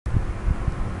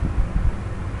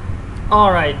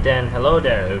Alright then, hello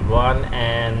there everyone,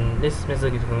 and this is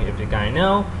MrKiddyKung if you guys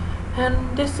know,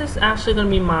 and this is actually gonna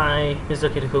be my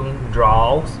MrKiddyKung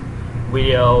draws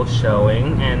video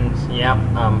showing. And yeah,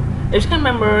 if you can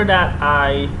remember that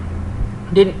I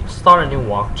did start a new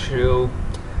walkthrough,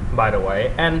 by the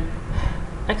way, and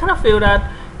I kind of feel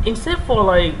that instead for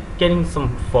like getting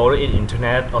some photo in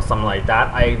internet or something like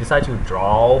that, I decided to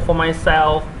draw for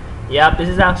myself. Yeah, this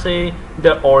is actually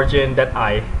the origin that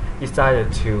I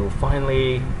decided to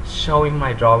finally showing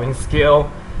my drawing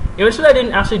skill. Eventually I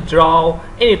didn't actually draw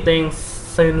anything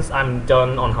since I'm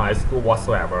done on high school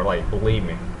whatsoever, like believe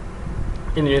me.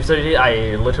 In university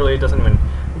I literally doesn't even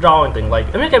draw anything. Like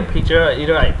if I make a picture,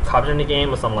 either I capture in the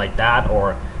game or something like that,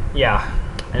 or yeah,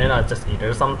 and then I just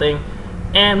either something.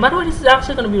 And by the way, this is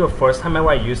actually going to be the first time ever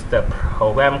I used the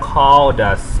program called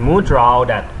the SmoothDraw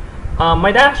that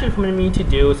my dad actually recommended me to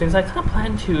do, since I kind of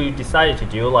planned to decide to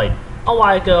do like a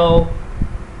while ago,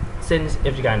 since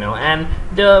if you guys know. And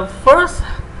the first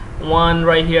one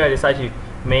right here I decided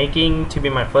to making to be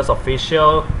my first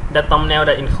official the thumbnail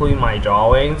that includes my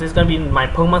drawings. It's gonna be my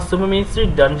Pokemon Super Mystery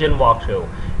Dungeon walkthrough.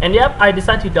 And yep, I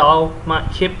decided to draw my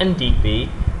Kipp and Digby,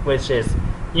 which is,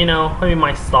 you know, maybe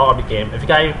my start of the game. If you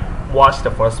guys watched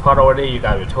the first part already, you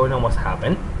guys will totally know what's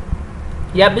happened.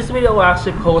 Yep, this video will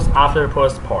actually post after the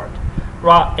first part,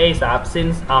 right ASAP,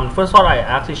 since first part I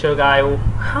actually show you guys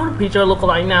how the picture look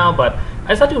like now, but I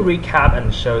decided to recap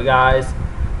and show you guys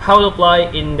how it look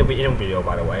like in the video,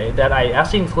 by the way, that I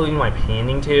actually including my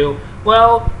painting too.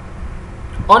 Well,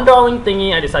 on drawing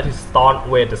thingy I decided to start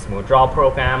with the SmoothDraw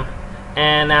program,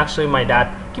 and actually my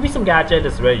dad gave me some gadget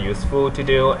that's very useful to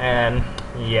do. And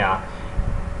yeah,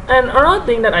 and another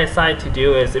thing that I decided to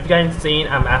do is, if you guys seen,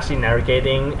 I'm actually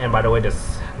navigating, and by the way the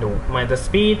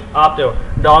speed of the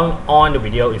drawing on the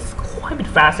video is quite a bit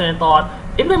faster than I thought.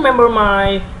 If you remember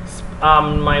my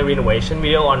my renovation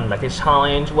video on like a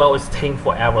challenge, well, it's taking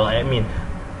forever. I mean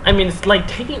it's like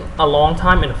taking a long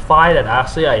time, and the file that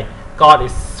actually I got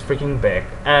is freaking big.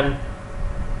 And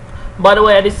by the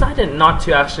way, I decided not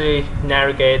to actually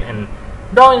navigate and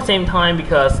draw at the same time,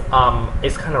 because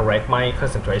it's kind of wrecked my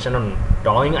concentration on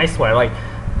drawing. I swear, like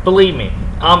believe me,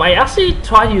 I actually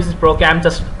tried to use this program,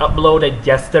 just uploaded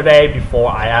yesterday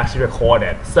before I actually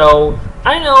recorded, so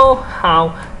I know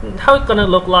how it's gonna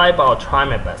look like, but I'll try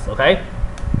my best. Okay,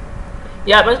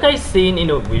 yeah, but as you guys seen in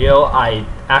the video, I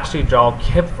actually draw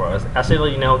Kipp first.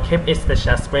 Actually, you know, Kipp is the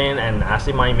chest spin and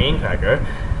actually my main character.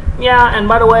 Yeah, and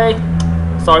by the way,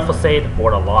 sorry for saying the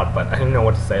word a lot, but I don't know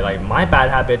what to say. Like, my bad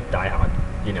habit, die hard,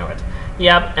 you know it.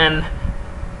 Yep, and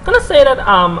gonna say that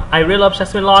I really love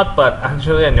chessmen a lot, but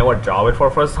actually I never draw it for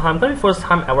the first time. Gonna be the first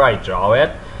time ever I draw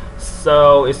it,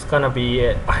 so it's gonna be,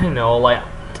 I don't know, like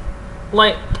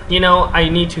you know, I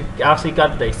need to actually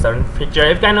get a certain picture.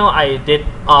 If I know, I did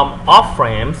off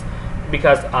frames,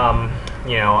 because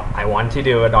you know, I want to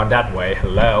do it on that way.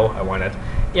 Hello, I want it.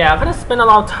 Yeah, I'm gonna spend a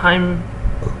lot of time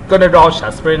gonna draw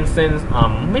chessmen since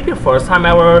maybe the first time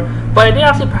ever, but I did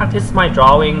actually practice my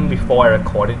drawing before I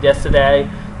recorded yesterday,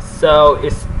 so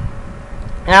it's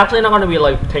actually not gonna be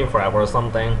like taking forever or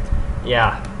something.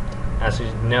 Yeah, as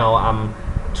you know, I'm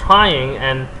trying,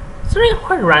 and it's really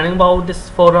quite random about this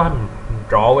photo I'm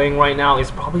drawing right now. Is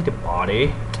probably the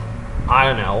body. I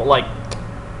don't know,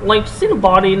 like see the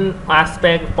body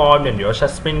aspect for the new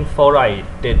chessmen photo I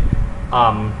did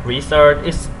research.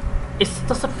 It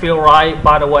doesn't feel right,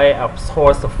 by the way. Of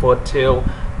course the foot too.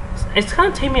 It's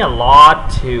gonna take me a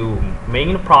lot to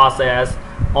make the process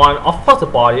on, of course, the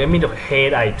body. I mean the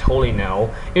head, I totally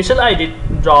know. Usually I did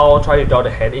try to draw the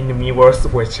head in the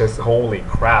Miiverse, which is holy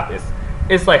crap,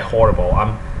 it's like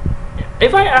horrible.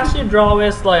 If I actually draw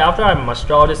this, like after I must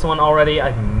draw this one already,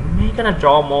 I'm gonna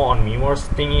draw more on Miiverse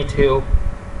thingy too,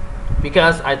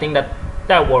 because I think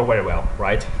that worked very well,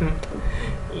 right?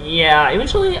 Yeah,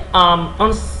 eventually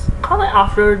kind of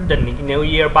after the new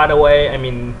year, by the way, I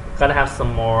mean gonna have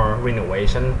some more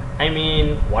renovation, I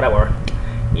mean whatever.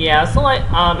 Yeah, so like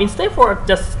instead for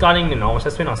just getting, you know,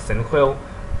 just on Cinquill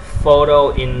photo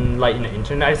in the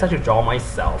internet, I decided to draw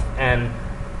myself. And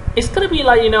it's gonna be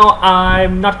like, you know,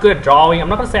 I'm not good at drawing. I'm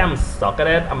not gonna say I'm stuck at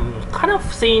it. I'm kind of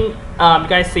seeing you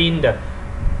guys seen the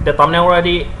thumbnail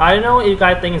already. I don't know if you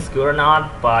guys think it's good or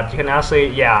not, but you can actually,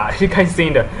 yeah, you guys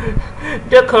seen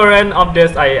the current of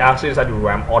this. I actually decided to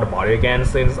ramp all the body again,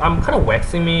 since I'm kind of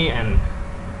waxing me, and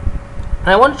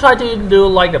I want to try to do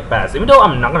like the best, even though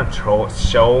I'm not gonna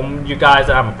show you guys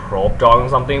that I'm pro drawing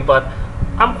something, but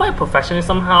I'm quite perfectionist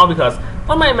somehow, because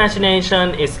on my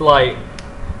imagination is like,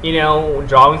 you know,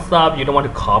 drawing stuff, you don't want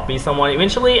to copy someone.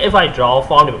 Eventually, if I draw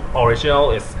from the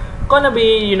original, it's gonna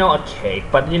be, you know, a cake,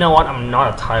 but you know what, I'm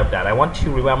not a type of that. I want to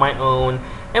revamp my own.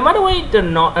 And by the way,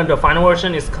 the final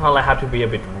version is kind of like have to be a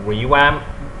bit revamped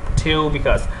too,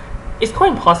 because it's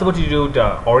quite impossible to do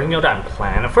the original that I'm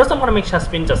planning. At first I'm gonna make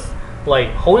Chespin just like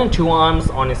holding 2 arms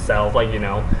on itself, like, you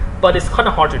know, but it's kind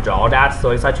of hard to draw that,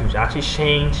 so I decided to actually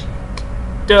change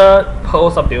the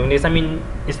pose of doing this. I mean,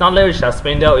 it's not literally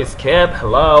Chespin though, it's Kipp.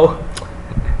 Hello.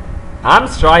 I'm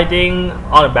striding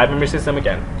on a bad memory system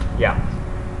again. Yeah,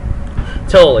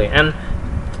 totally. And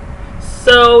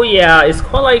so yeah, it's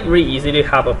quite like really easy to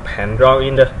have a pen drawing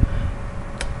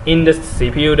in the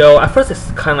CPU though. At first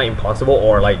it's kind of like impossible,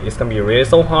 or like it's gonna be really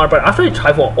so hard, but after I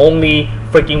try for only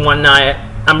freaking 1 night,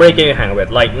 I'm really getting a hang of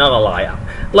it, like, not gonna lie.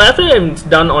 Like, after I'm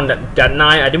done on that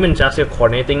night, I didn't just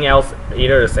coordinate anything else,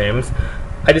 either the same.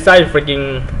 I decided to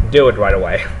freaking do it right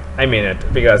away. I mean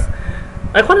it, because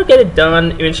I want to get it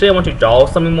done. Eventually I want to draw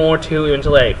something more too.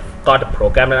 Eventually I got the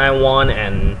program that I want,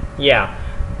 and yeah.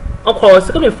 Of course,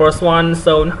 it's gonna be the first one,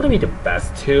 so not gonna be the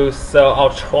best too, so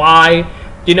I'll try,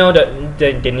 you know,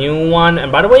 the new one.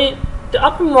 And by the way, the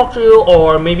upcoming walkthrough,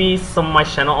 or maybe some of my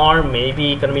channel art,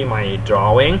 maybe gonna be my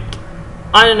drawing.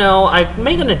 I don't know, I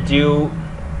may gonna do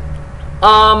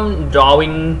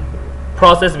drawing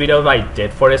process video I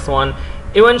did for this one.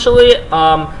 Eventually,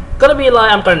 gonna be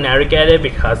like, I'm gonna navigate it,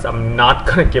 because I'm not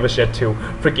gonna give a shit to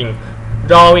freaking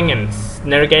drawing and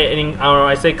navigating.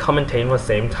 I say commentating at the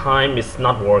same time. It's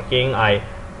not working. I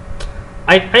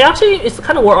actually, it's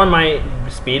kind of work on my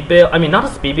speed build. I mean, not the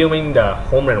speed build, meaning the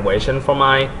home renovation for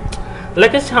my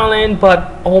Legacy challenge.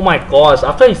 But oh my gosh,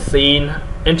 after I seen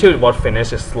until it was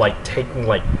finished, it's like taking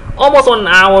like almost 1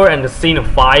 hour, and the scene of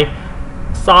 5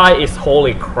 side is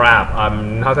holy crap.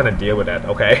 I'm not gonna deal with that,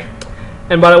 okay?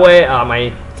 And by the way,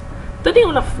 I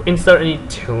didn't want to insert any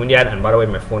tune yet, and by the way,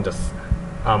 my phone just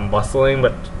bustling,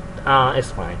 but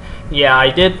it's fine. Yeah, I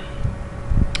did.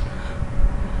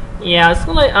 Yeah, it's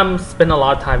gonna like spend a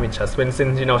lot of time with Chespin,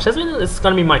 since you know Chespin is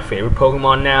gonna be my favorite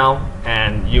Pokemon now,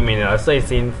 and you may know, say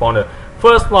seen from the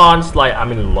first launch, like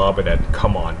I'm in love with it.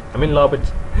 Come on, I'm in love with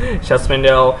Chespin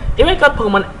though. If I got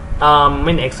Pokemon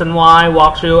in X and Y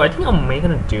walkthrough, I think I'm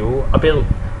gonna do a bit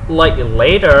like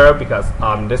later, because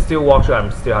there's still walkthrough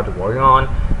I'm still have to work on,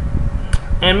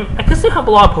 and I can still have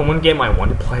a lot of Pokemon game I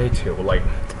want to play too. Like,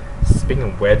 speaking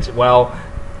of which, well,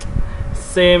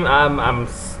 same, I'm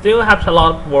still have a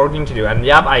lot of working to do, and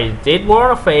yep, I did work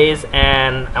on a face,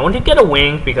 and I want to get a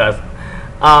wing, because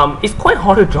it's quite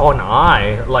hard to draw an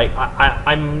eye. Like,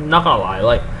 I'm not gonna lie,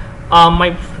 like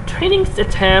my training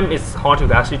attempt is hard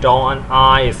to actually draw an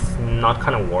eye. It's not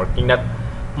kind of working that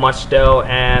much though,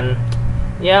 and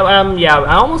yeah, yeah,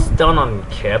 I almost done on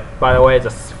Kipp, by the way,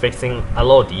 just fixing a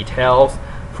little details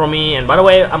for me. And by the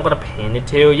way, I'm gonna paint it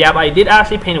too. Yeah, I did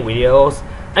actually paint videos.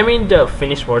 I mean the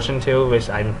finished version too, which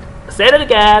I said it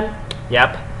again.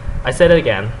 Yep, I said it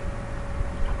again,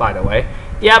 by the way.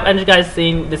 Yep, and you guys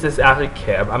seen, this is actually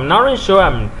Kipp. I'm not really sure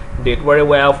I did very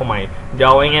well for my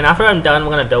drawing, and after I'm done, I'm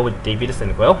gonna do with Digby the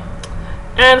Cyndaquil.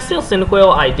 And still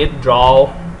Cyndaquil, I did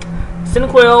draw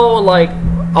Cyndaquil like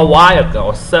a while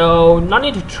ago, so not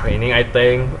need to training, I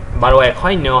think. By the way, I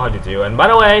quite know how to do. And by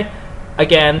the way,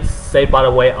 again, say by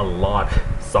the way a lot.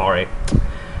 Sorry.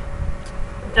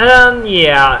 And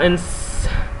yeah,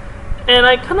 and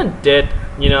I kind of did,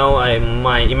 you know,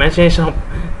 my imagination of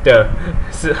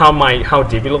how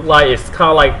Digby look like is kind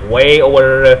of like way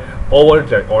over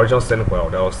the original Cyndaquil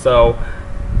though. So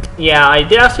yeah, I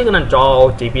did actually gonna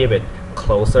draw Digby a bit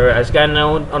closer. As you guys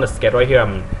know, on the sketch right here,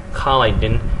 I'm kind of like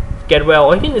didn't get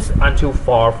well. I think it's not too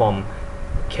far from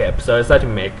Kipp, so I decided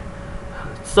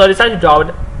to draw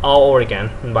it all over again.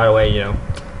 And by the way, you know,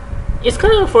 it's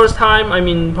kind of the first time, I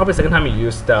mean probably second time I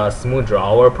used the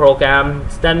SmoothDraw program.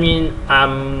 So that means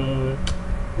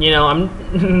you know,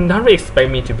 I'm not really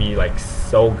expecting me to be like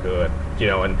so good, you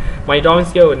know, and my drawing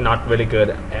skill is not really good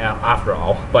after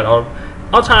all. But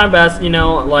I'll try my best, you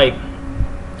know, like,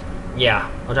 yeah,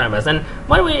 I'll try my best. And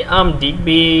by the way,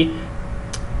 Digby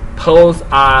pose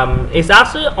is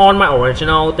actually on my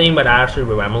original thing, but I actually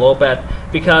revamped a little bit,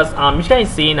 because you guys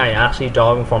seen I actually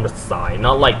drawing from the side,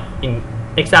 not like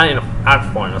exactly in an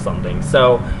art form or something.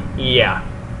 So yeah,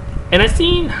 and I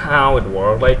seen how it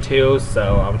worked like too,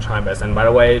 so I'm trying my best. And by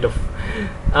the way, the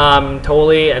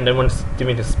totally, and then want to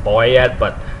me to spoil yet,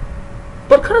 but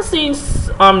kind of scenes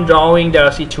I'm drawing, there are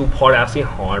actually 2 parts actually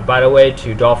hard, by the way,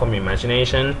 to draw from your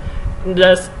imagination.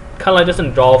 That's kind of like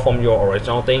doesn't draw from your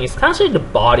original thing. It's actually the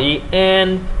body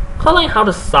and kind of like how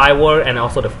the side work, and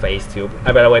also the face too.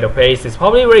 By the way, the face is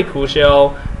probably very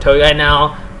crucial to you right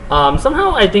now.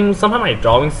 Somehow I think sometimes my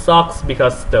drawing sucks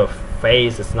because the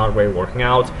face is not really working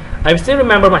out. I still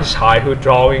remember my childhood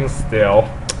drawing still.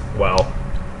 Well,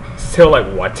 still like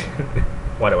what?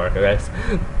 Whatever, guys.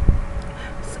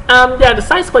 Yeah, the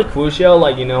size is quite crucial.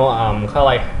 Like kind of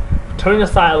like turning the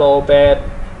side a little bit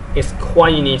is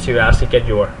quite you need to actually get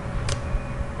your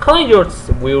kind of your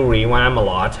wheel rewind a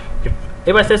lot.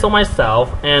 If I say so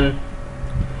myself, and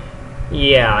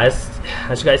yeah,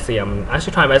 as you guys see, I'm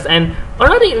actually trying my best. And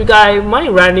another thing, you guys, my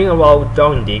ranting about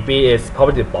drawing Digby is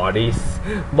probably the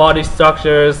body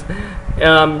structures,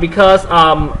 because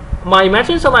my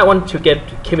imagination I want to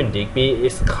get Kipp and Digby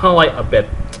is kind of like a bit,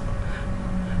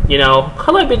 kind of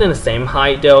like a bit in the same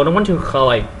height though. I don't want to kind of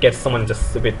like get someone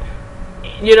just a bit,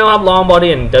 have long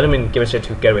body and doesn't even give a shit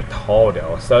to get a bit tall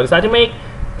though. So I decided to make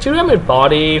 2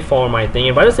 body for my thing.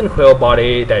 And by the Cyndaquil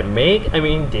body that I make, I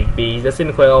mean Digby, the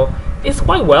Cyndaquil is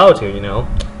quite well too,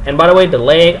 And by the way, the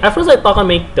leg, at first I thought I'd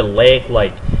make the leg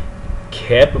like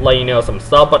Kipp, like some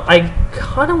stuff, but I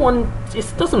kind of want,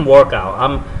 it doesn't work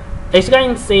out. As you guys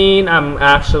can see, I'm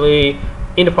actually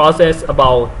in the process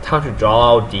about how to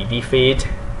draw out Digby feet.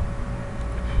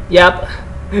 Yep,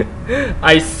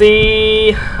 I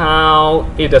see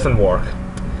how it doesn't work.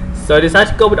 So I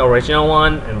decided to go with the original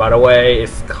one, and by the way,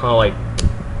 it's kind of like,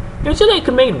 usually I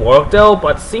could make it work though,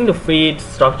 but seeing the feet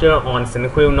structure on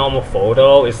Cyndaquil normal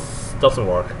photo doesn't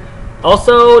work.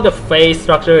 Also, the face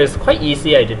structure is quite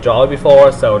easy, I did draw it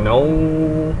before, so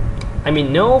no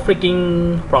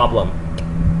freaking problem.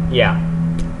 Yeah.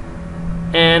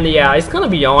 And yeah, it's kind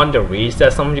of beyond the reach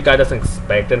that some of you guys doesn't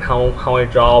expect and how I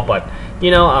draw, but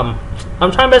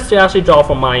I'm trying best to actually draw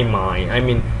from my mind. I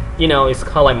mean, it's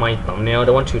kind of like my thumbnail. I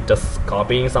don't want to just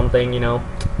copying something,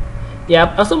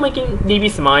 Yep, also making Digby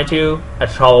smile too. A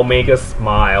troublemaker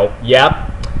smile. Yep.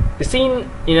 You seen,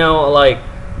 like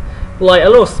a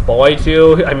little spoil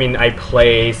too. I mean, I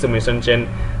play Submission Gen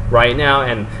right now,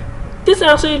 and this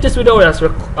video is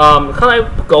kind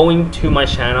of going to my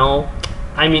channel.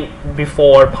 I mean,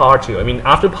 before part 2. I mean,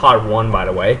 after part 1, by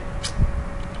the way.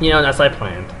 That's what I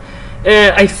planned.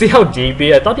 I see how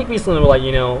Digby. I thought Digby is gonna be like,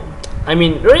 I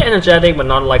mean, very energetic, but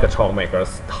not like a troublemaker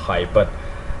type. But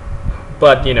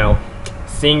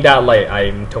seeing that, like,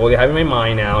 I'm totally having my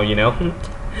mind now,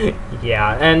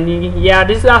 Yeah, and yeah,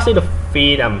 this is actually the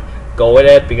feet I'm go with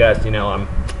it because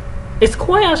it's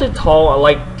quite actually tall. I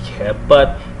like Kipp,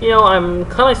 but I'm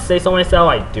kind of say so myself.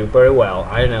 I do very well.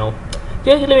 I don't know.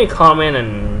 You guys leave me a comment,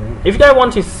 and if you guys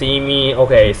want to see me,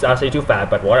 okay, it's actually too fat,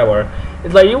 but whatever.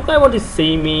 It's like you guys want to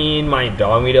see me in my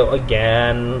drawing video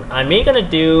again. I may gonna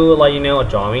do like a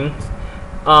drawing,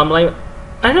 like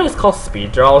I know it's called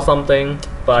SpeedDraw or something,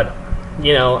 but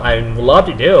I would love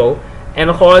to do. And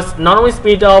of course, not only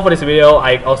SpeedDraw for this video,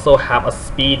 I also have a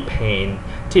speed paint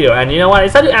too. And you know what? I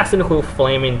decided to accidentally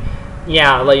flame in.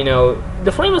 Yeah, like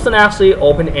the flame doesn't actually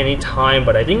open any time,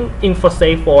 but I think for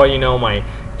my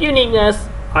uniqueness,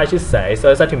 I should say. So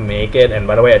I decided to make it, and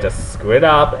by the way, I just screwed it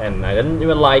up, and I didn't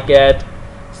even like it.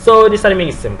 So I decided to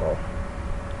make it simple.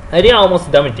 I think I'm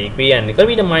almost done with Digby, and it's gonna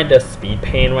be the speed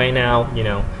paint right now.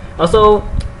 Also,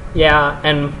 yeah,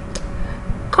 and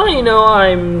kind of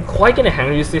I'm quite gonna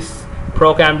hang use this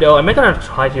program though. I'm not gonna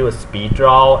try to do a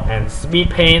SpeedDraw and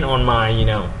speed paint on my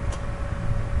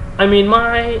I mean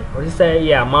my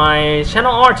my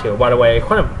channel art too. By the way,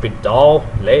 quite a bit dull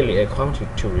lately. I want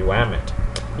to revamp it.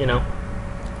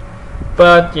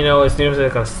 But as soon as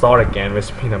it's gonna start again,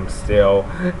 which means I'm still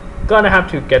gonna have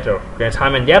to get the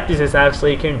time. And yep, this is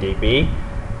actually Digby.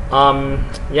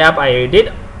 Yep, I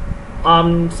did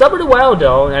sub really well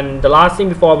though. And the last thing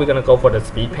before we're gonna go for the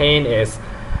speed paint is,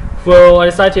 well, I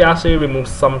decided to actually remove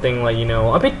something like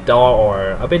a bit dull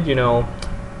or a bit kind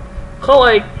of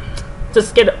like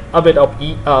just get a bit of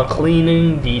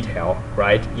cleaning detail,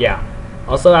 right? Yeah.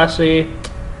 Also actually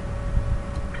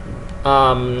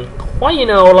quite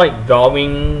like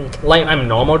drawing like I'm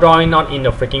normal drawing, not in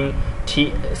the freaking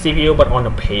CPU but on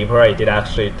the paper. I did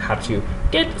actually have to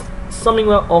get something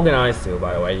well organized too,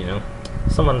 by the way,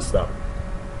 some fun stuff.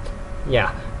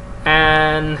 Yeah,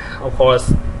 and of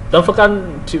course don't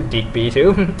forget to Digby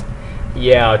too.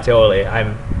 Yeah, totally. I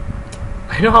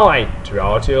know how I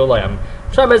draw too, like I'm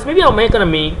trying, but maybe I'm gonna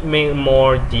make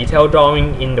more detailed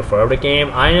drawing in the further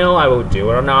game. I know I will do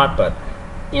it or not, but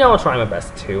I'll try my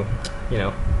best too.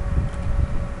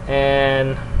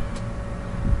 And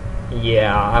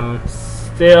yeah, I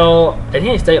think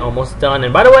I stay almost done.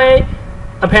 And by the way,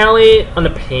 apparently on the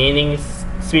painting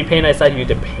speed paint, I decided to use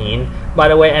the paint, by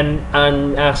the way, and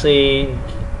actually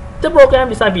the program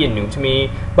decided being new to me.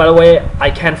 By the way, I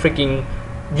can't freaking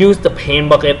use the paint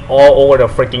bucket all over the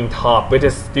freaking top, which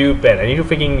is stupid. I need to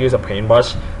freaking use a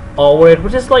paintbrush all over it,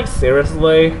 which is like,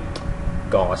 seriously,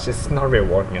 gosh, it's not really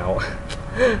working out.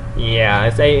 Yeah,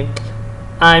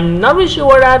 I'm not really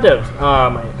sure that the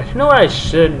I don't know, I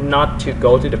should not to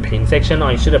go to the paint section, or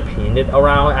I should have painted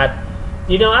around at,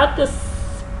 you know, at this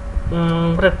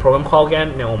what that program called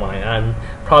again? No mind, I'm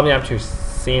probably have to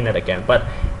see it again. But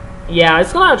yeah,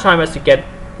 it's gonna try my best to get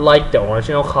like the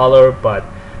original color, but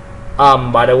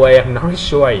by the way, I'm not really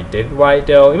sure I did right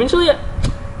though. Eventually,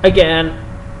 again,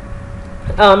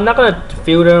 I'm not gonna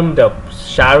film the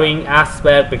shadowing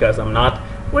aspect because I'm not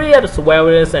really at the well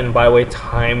with this. And by the way,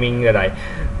 timing that I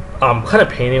kind of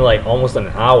painting like almost an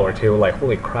hour too. Like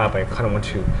holy crap, I kind of want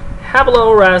to have a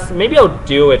little rest. Maybe I'll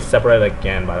do it separate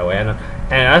again, by the way. And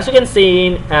as you can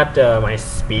see at my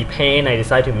speed paint, I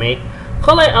decided to make kind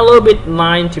of like a little bit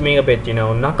line to make a bit, you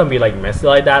know, not gonna be like messy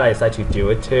like that. I decided to do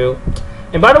it too.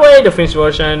 And by the way, the finished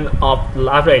version of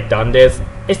after I done this,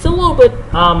 it's a little bit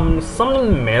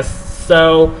something missed.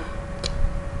 So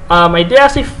I did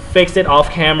actually fix it off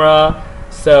camera.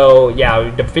 So yeah,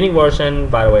 the finished version,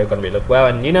 by the way, gonna be look well.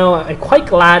 And you know, I'm quite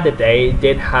glad that they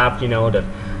did have, you know,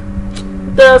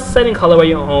 the setting color by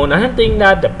your own. I don't think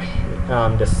that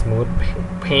the smooth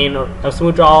paint or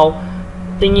SmoothDraw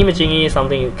thingy majingy is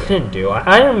something you couldn't do.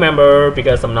 I remember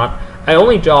because I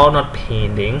only draw, not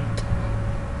painting.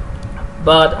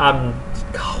 But I'm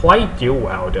quite do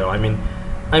well though. I mean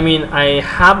I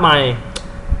have my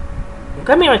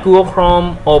Google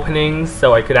Chrome opening,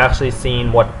 so I could actually see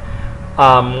what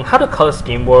how the color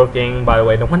scheme working. By the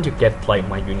way, I don't want to get like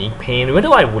my unique paint, even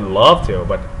though I would love to,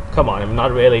 but come on, I'm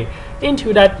not really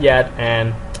into that yet.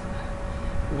 And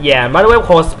yeah, by the way, of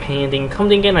course, painting, come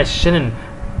thinking I shouldn't.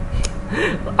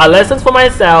 A lesson for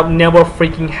myself: never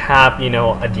freaking have, you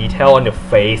know, a detail on the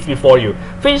face before you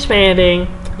finish painting.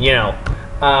 You know,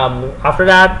 after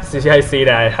that, since I see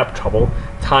that I have trouble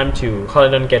time to color,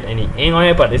 don't get any ink on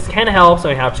it, but this can help, so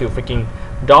I have to freaking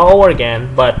draw over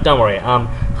again. But don't worry,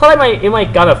 it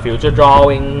might got a future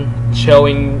drawing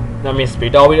showing, I mean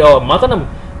speed draw video. I'm not gonna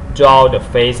draw the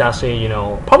face actually, you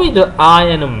know, probably the eye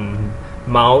and the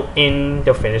mouth in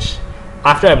the finish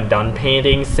after I'm done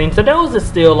painting, since the nose is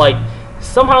still like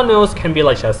somehow nose can be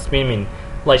like Jasmine. I mean,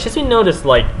 like Jasmine noticed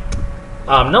like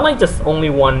not like just only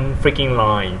one freaking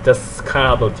line, just kind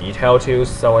of a detail too,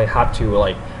 so I have to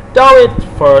like draw it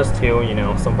first too, you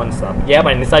know, some fun stuff. Yeah,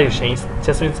 but I decided to change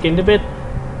Jasmine's skin a bit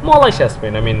more like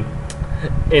Jasmine. I mean,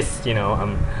 it's, you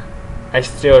know, I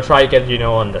still try to get, you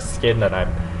know, on the skin that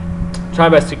I'm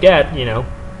trying best to get, you know.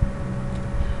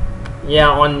 Yeah,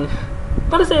 on,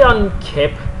 gotta say on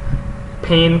Kipp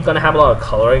paint, gonna have a lot of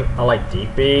coloring. I like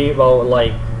Digby, well,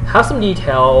 like have some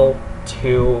detail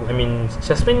too. I mean,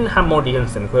 Jasmine have more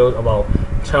details than Quill about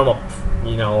term of,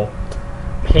 you know,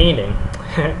 painting.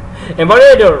 And by the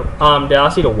way, there's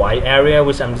actually the white area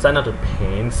which I'm deciding not to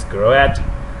paint, screw it.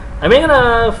 I may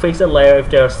gonna fix it later if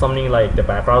there's something like the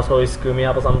background totally screw me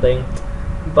up or something.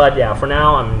 But yeah, for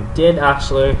now did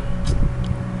actually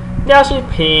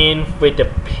paint with the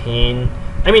paint.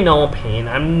 I mean normal paint.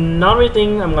 I'm not really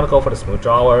thinking I'm gonna go for the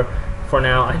SmoothDraw for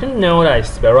now. I didn't know that I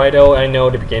spelled right though. I know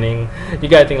at the beginning you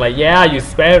guys think like, yeah, you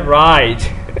spelled right.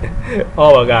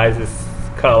 Oh well guys, it's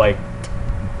kinda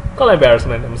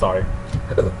embarrassment. I'm sorry.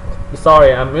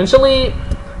 Sorry, I'm eventually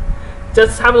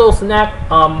just have a little snack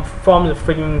from the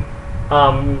freaking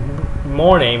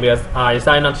morning, because I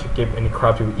decided not to give any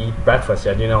crap to eat breakfast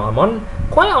yet. You know,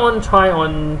 I'm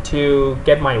trying to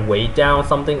get my weight down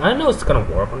something. I don't know if it's gonna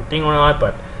work on thing or not,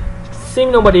 but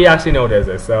seeing nobody actually notices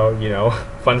it, so you know,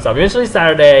 fun stuff. Eventually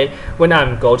Saturday when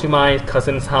I'm go to my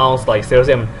cousin's house, like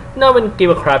seriously, I'm not even give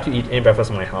a crap to eat any breakfast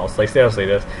in my house. Like seriously,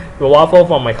 the waffle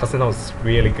from my cousin's house is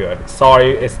really good.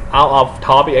 Sorry, it's out of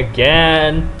topic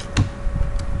again.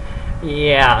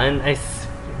 Yeah, and I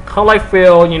kind of like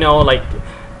feel, you know, like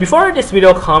before this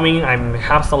video coming, I'm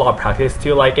having a lot of practice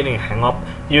to like getting a hang up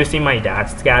using my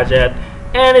dad's gadget,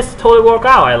 and it's totally worked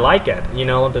out. I like it, you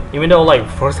know, even though like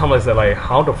first time I said like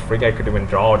how the freak I could even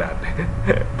draw that.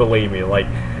 Believe me, like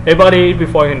everybody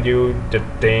before I can do the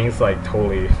things like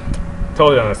totally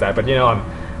understand. But you know, I'm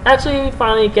actually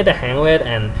finally get the hang of it,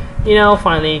 and you know,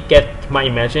 finally get my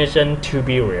imagination to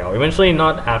be real. Eventually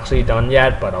not actually done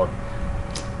yet, but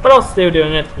I'm still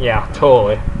doing it. Yeah,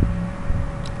 totally.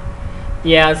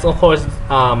 Yeah, so of course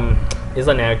it's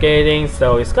a navigating,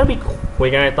 so it's gonna be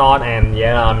quicker than I thought. And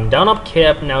yeah, I'm down up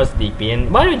Kipp, now it's Digby.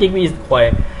 And by the way, Digby is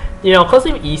quite, you know,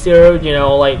 custom easier, you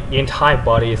know, like the entire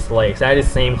body is like exactly the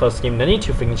same color scheme, no need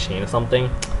to freaking change or something.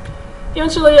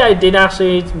 Eventually I did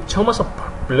actually so much of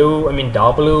blue, I mean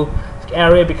dark blue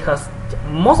area, because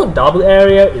most of the double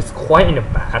area is quite in the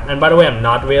back. And by the way, I'm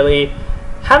not really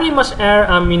having much air,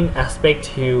 I mean aspect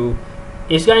to,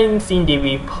 it's getting seen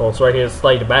Digby pose right here. It's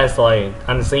like the back is like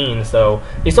unseen, so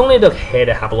it's only the head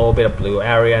that have a little bit of blue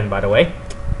area. And by the way,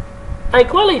 I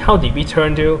quite like how Digby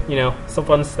turned to, you know, some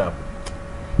fun stuff.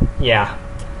 Yeah.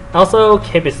 Also,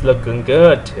 Kipp is looking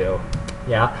good too.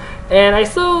 Yeah. And I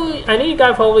know you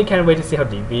guys probably can't wait to see how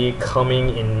Digby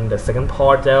coming in the second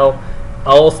part though.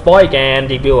 I'll spoil again,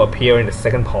 Digby will appear in the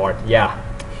second part. Yeah.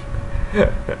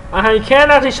 I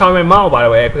can't actually show my mouth by the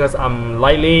way because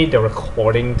lately the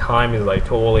recording time is like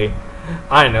totally,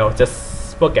 I don't know,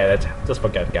 just forget it. Just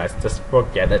forget it, guys. Just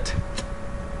forget it.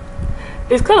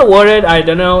 It's kind of worth it. I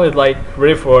don't know. It's like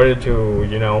really worth it to,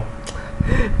 you know,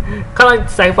 kind of like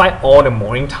sacrifice all the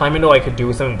morning time. You know, I could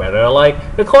do something better, like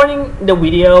recording the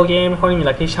video game, recording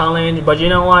like a challenge. But you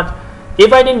know what?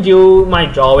 If I didn't do my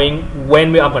drawing,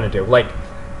 when I'm gonna do? Like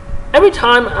every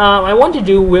time I want to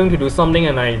do, willing to do something,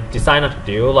 and I decide not to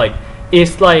do, like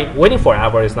it's like waiting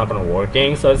forever is not gonna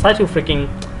working. So I decided to freaking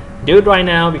do it right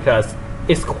now because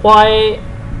it's quite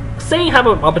saying have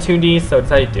an opportunity. So I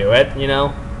decided to do it. You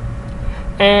know.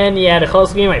 And yeah, the color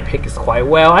scheme I picked is quite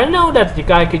well. I know that you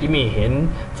guys could give me a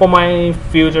hint for my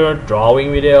future drawing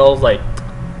videos. Like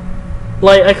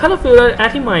I kind of feel that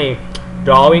adding my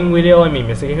drawing video, I mean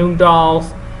MrKiddyKung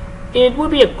draws, it would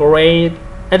be a great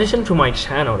addition to my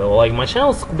channel though. Like my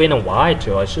channel's been a while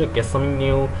too. I should get something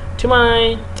new to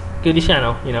my Kiddy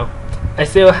channel. You know, I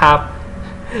still have,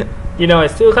 you know, I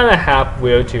still kind of have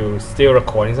will to still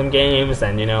recording some games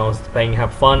and you know playing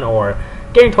have fun or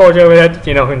getting tortured with it,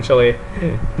 you know, eventually.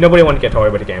 Nobody wants to get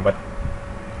tortured with the game, but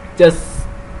just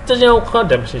you know, kind of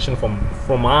demonstration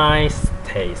for my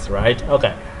taste, right?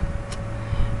 Okay.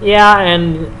 Yeah,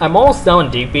 and I'm almost done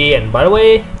with Digby, and by the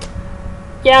way,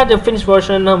 yeah, the finished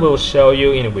version will show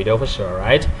you in the video for sure,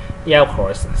 right? Yeah, of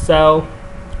course. So,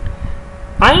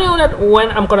 I know that when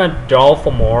I'm gonna draw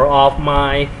for more of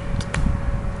my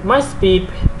speed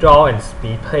draw and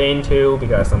speed paint too,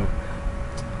 because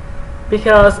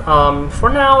for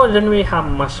now I don't really have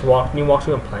much new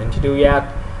walkthrough I'm planning to do yet.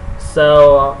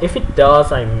 So if it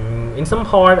does, I'm in some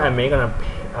part I may gonna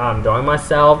drawing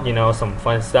myself, you know, some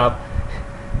fun stuff.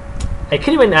 I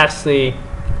could even actually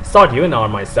start doing it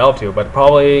on myself too, but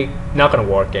probably not gonna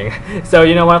working. So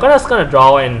you know what, I'm just gonna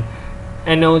draw and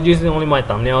using only my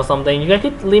thumbnail or something. You guys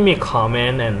could leave me a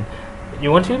comment and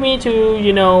you want me to,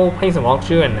 you know, play some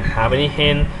walkthrough and have any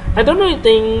hint. I don't really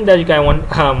think that you guys want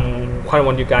quite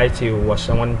want you guys to watch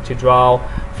someone to draw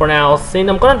for now, since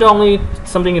I'm gonna draw only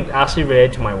something that's actually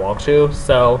related to my walkthrough.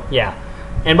 So yeah.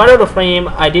 And by the frame,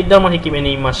 I don't want to give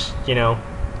any much, you know,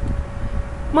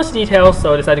 much details,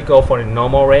 so I decided to go for the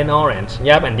normal red and orange.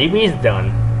 Yep, and Digby is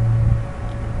done.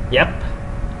 Yep.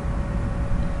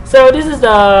 So this is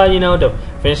the, you know, the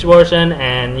finished version,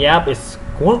 and yep, it's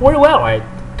worked very well. I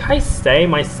can't say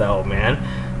myself, man.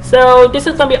 So this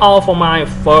is gonna be all for my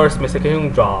first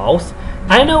MrKiddyKung draws.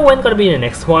 I know when gonna be the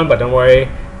next one, but don't worry.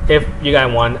 If you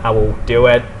guys want, I will do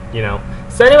it, you know.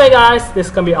 So anyway guys, this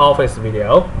is gonna be all for this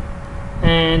video.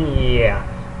 And yeah.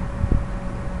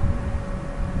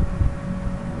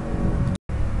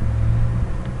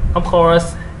 Of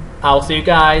course, I'll see you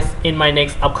guys in my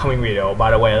next upcoming video.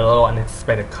 By the way, a little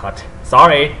unexpected cut.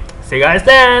 Sorry. See you guys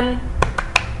then.